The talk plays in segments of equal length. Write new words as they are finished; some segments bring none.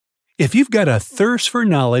If you've got a thirst for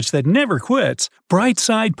knowledge that never quits,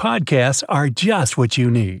 Brightside Podcasts are just what you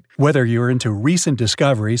need. Whether you're into recent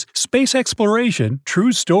discoveries, space exploration,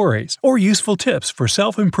 true stories, or useful tips for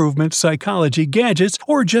self-improvement, psychology, gadgets,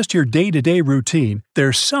 or just your day-to-day routine,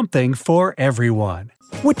 there's something for everyone.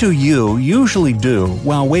 What do you usually do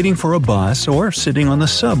while waiting for a bus or sitting on the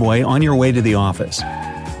subway on your way to the office?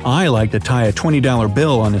 I like to tie a $20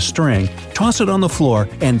 bill on a string, toss it on the floor,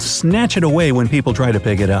 and snatch it away when people try to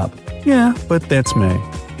pick it up. Yeah, but that's me.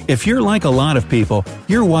 If you're like a lot of people,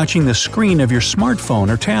 you're watching the screen of your smartphone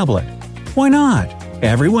or tablet. Why not?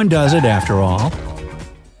 Everyone does it after all.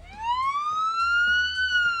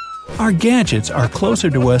 Our gadgets are closer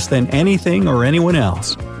to us than anything or anyone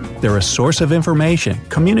else. They're a source of information,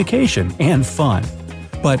 communication, and fun.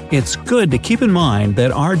 But it's good to keep in mind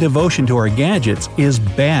that our devotion to our gadgets is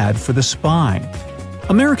bad for the spine.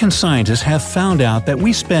 American scientists have found out that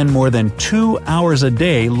we spend more than 2 hours a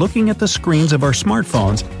day looking at the screens of our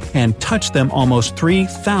smartphones and touch them almost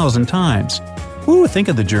 3,000 times. Ooh, think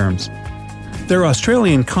of the germs. Their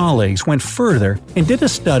Australian colleagues went further and did a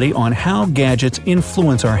study on how gadgets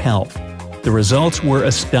influence our health. The results were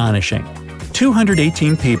astonishing.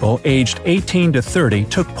 218 people aged 18 to 30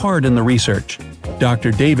 took part in the research.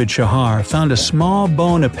 Dr. David Shahar found a small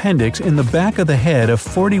bone appendix in the back of the head of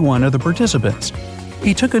 41 of the participants.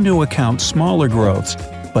 He took into account smaller growths,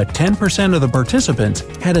 but 10% of the participants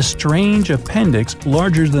had a strange appendix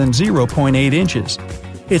larger than 0.8 inches.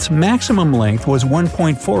 Its maximum length was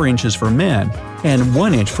 1.4 inches for men and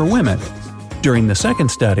 1 inch for women. During the second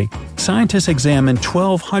study, scientists examined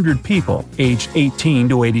 1,200 people aged 18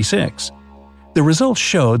 to 86. The results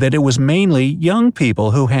showed that it was mainly young people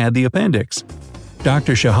who had the appendix.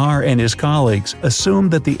 Dr. Shahar and his colleagues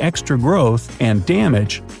assumed that the extra growth and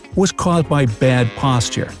damage was caused by bad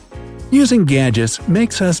posture. Using gadgets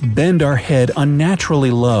makes us bend our head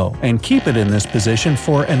unnaturally low and keep it in this position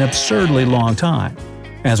for an absurdly long time.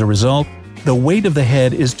 As a result, the weight of the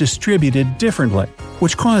head is distributed differently,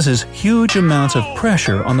 which causes huge amounts of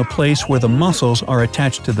pressure on the place where the muscles are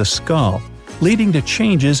attached to the skull, leading to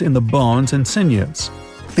changes in the bones and sinews.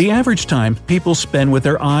 The average time people spend with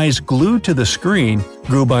their eyes glued to the screen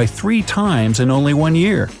grew by 3 times in only 1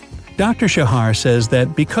 year. Dr. Shahar says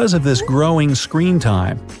that because of this growing screen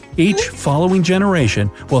time, each following generation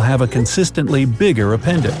will have a consistently bigger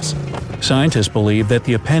appendix. Scientists believe that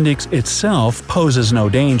the appendix itself poses no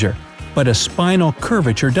danger, but a spinal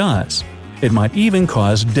curvature does. It might even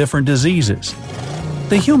cause different diseases.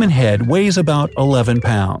 The human head weighs about 11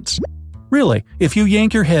 pounds. Really, if you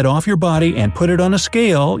yank your head off your body and put it on a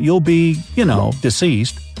scale, you'll be,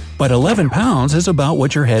 deceased. But 11 pounds is about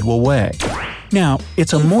what your head will weigh. Now,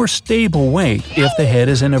 it's a more stable weight if the head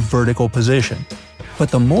is in a vertical position. But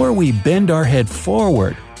the more we bend our head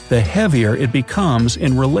forward, the heavier it becomes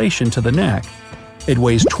in relation to the neck. It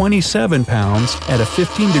weighs 27 pounds at a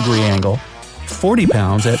 15-degree angle, 40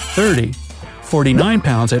 pounds at 30, 49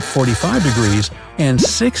 pounds at 45 degrees, and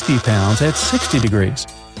 60 pounds at 60 degrees.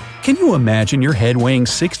 Can you imagine your head weighing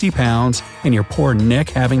 60 pounds and your poor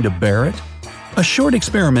neck having to bear it? A short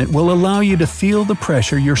experiment will allow you to feel the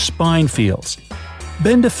pressure your spine feels.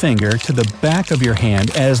 Bend a finger to the back of your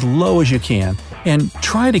hand as low as you can and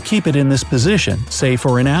try to keep it in this position, say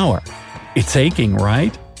for an hour. It's aching,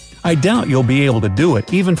 right? I doubt you'll be able to do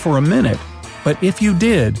it even for a minute, but if you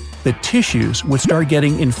did, the tissues would start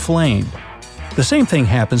getting inflamed. The same thing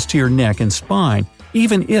happens to your neck and spine,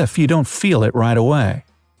 even if you don't feel it right away.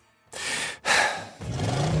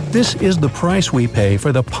 This is the price we pay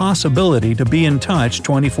for the possibility to be in touch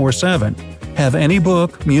 24/7, have any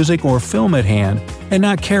book, music, or film at hand, and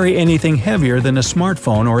not carry anything heavier than a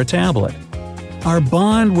smartphone or a tablet. Our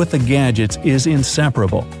bond with the gadgets is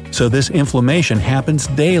inseparable, so this inflammation happens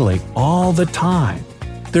daily, all the time.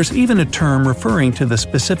 There's even a term referring to the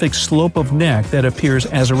specific slope of neck that appears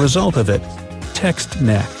as a result of it – text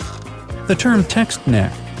neck. The term text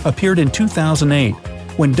neck appeared in 2008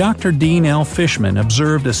 when Dr. Dean L. Fishman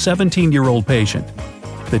observed a 17-year-old patient.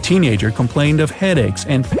 The teenager complained of headaches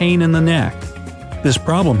and pain in the neck. This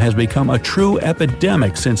problem has become a true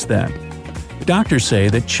epidemic since then. Doctors say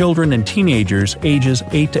that children and teenagers ages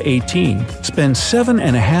 8 to 18 spend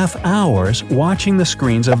 7.5 hours watching the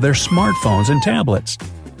screens of their smartphones and tablets.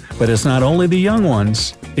 But it's not only the young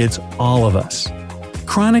ones, it's all of us.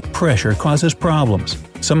 Chronic pressure causes problems,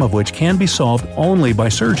 some of which can be solved only by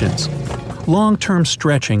surgeons. Long-term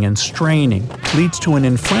stretching and straining leads to an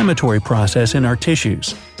inflammatory process in our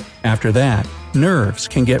tissues. After that, nerves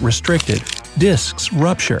can get restricted, discs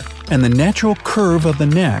rupture, and the natural curve of the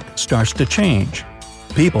neck starts to change.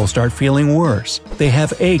 People start feeling worse. They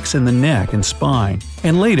have aches in the neck and spine,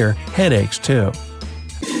 and later, headaches too.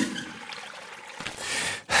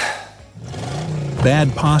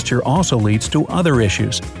 Bad posture also leads to other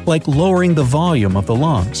issues, like lowering the volume of the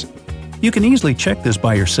lungs. You can easily check this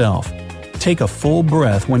by yourself. Take a full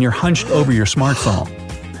breath when you're hunched over your smartphone.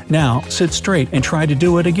 Now, sit straight and try to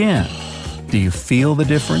do it again. Do you feel the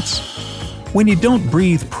difference? When you don't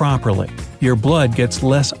breathe properly, your blood gets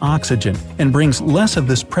less oxygen and brings less of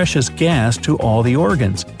this precious gas to all the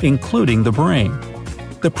organs, including the brain.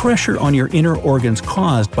 The pressure on your inner organs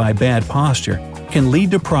caused by bad posture can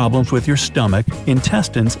lead to problems with your stomach,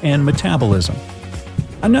 intestines, and metabolism.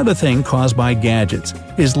 Another thing caused by gadgets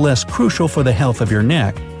is less crucial for the health of your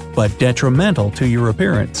neck, but detrimental to your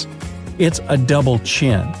appearance. It's a double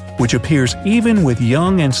chin, which appears even with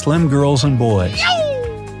young and slim girls and boys.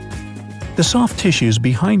 The soft tissues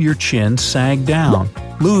behind your chin sag down,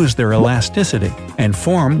 lose their elasticity, and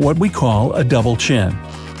form what we call a double chin.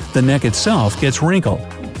 The neck itself gets wrinkled.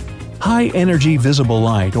 High-energy visible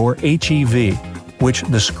light, or HEV, which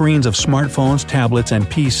the screens of smartphones, tablets, and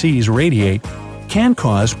PCs radiate, can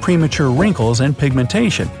cause premature wrinkles and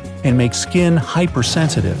pigmentation, and make skin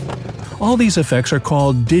hypersensitive. All these effects are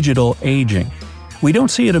called digital aging. We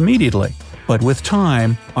don't see it immediately, but with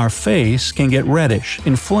time, our face can get reddish,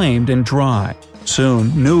 inflamed, and dry.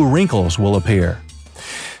 Soon, new wrinkles will appear.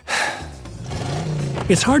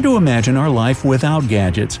 It's hard to imagine our life without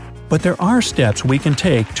gadgets, but there are steps we can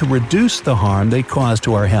take to reduce the harm they cause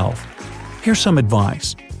to our health. Here's some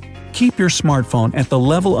advice. Keep your smartphone at the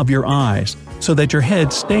level of your eyes so that your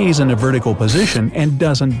head stays in a vertical position and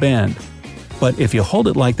doesn't bend. But if you hold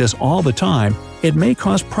it like this all the time, it may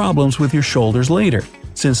cause problems with your shoulders later,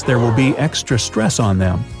 since there will be extra stress on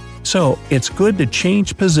them. So it's good to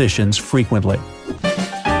change positions frequently.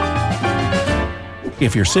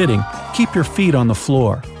 If you're sitting, keep your feet on the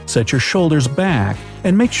floor, set your shoulders back,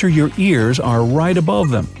 and make sure your ears are right above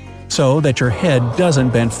them, so that your head doesn't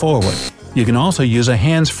bend forward. You can also use a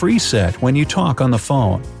hands-free set when you talk on the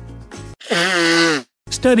phone.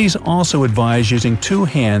 Studies also advise using 2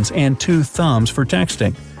 hands and 2 thumbs for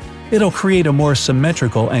texting. It'll create a more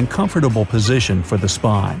symmetrical and comfortable position for the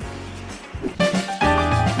spine.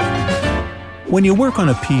 When you work on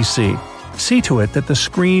a PC, see to it that the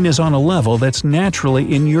screen is on a level that's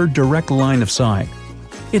naturally in your direct line of sight.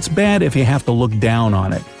 It's bad if you have to look down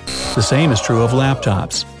on it. The same is true of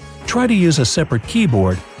laptops. Try to use a separate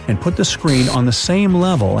keyboard and put the screen on the same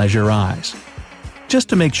level as your eyes. Just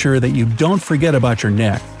to make sure that you don't forget about your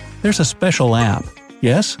neck, there's a special app.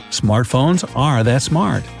 Yes, smartphones are that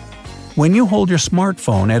smart. When you hold your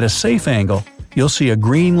smartphone at a safe angle, you'll see a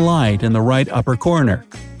green light in the right upper corner.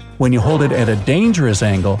 When you hold it at a dangerous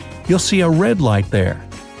angle, you'll see a red light there.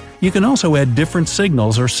 You can also add different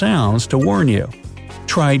signals or sounds to warn you.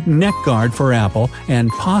 Try Neck Guard for Apple and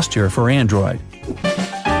Posture for Android.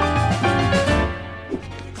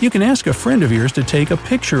 You can ask a friend of yours to take a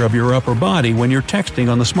picture of your upper body when you're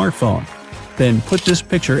texting on the smartphone. Then put this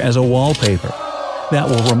picture as a wallpaper. That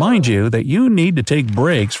will remind you that you need to take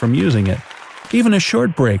breaks from using it. Even a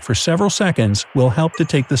short break for several seconds will help to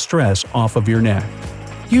take the stress off of your neck.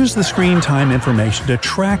 Use the screen time information to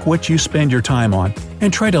track what you spend your time on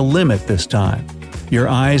and try to limit this time. Your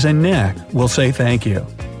eyes and neck will say thank you.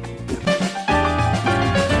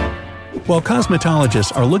 While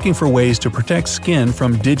cosmetologists are looking for ways to protect skin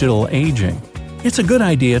from digital aging, it's a good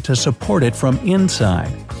idea to support it from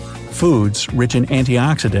inside. Foods rich in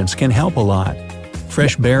antioxidants can help a lot.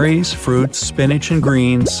 Fresh berries, fruits, spinach and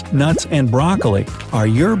greens, nuts and broccoli are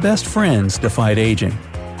your best friends to fight aging.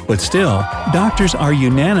 But still, doctors are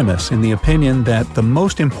unanimous in the opinion that the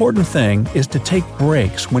most important thing is to take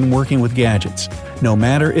breaks when working with gadgets, no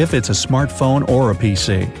matter if it's a smartphone or a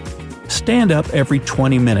PC. Stand up every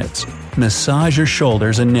 20 minutes, massage your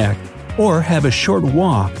shoulders and neck, or have a short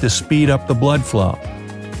walk to speed up the blood flow.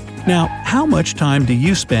 Now, how much time do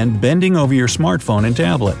you spend bending over your smartphone and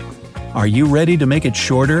tablet? Are you ready to make it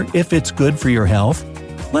shorter if it's good for your health?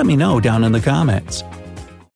 Let me know down in the comments.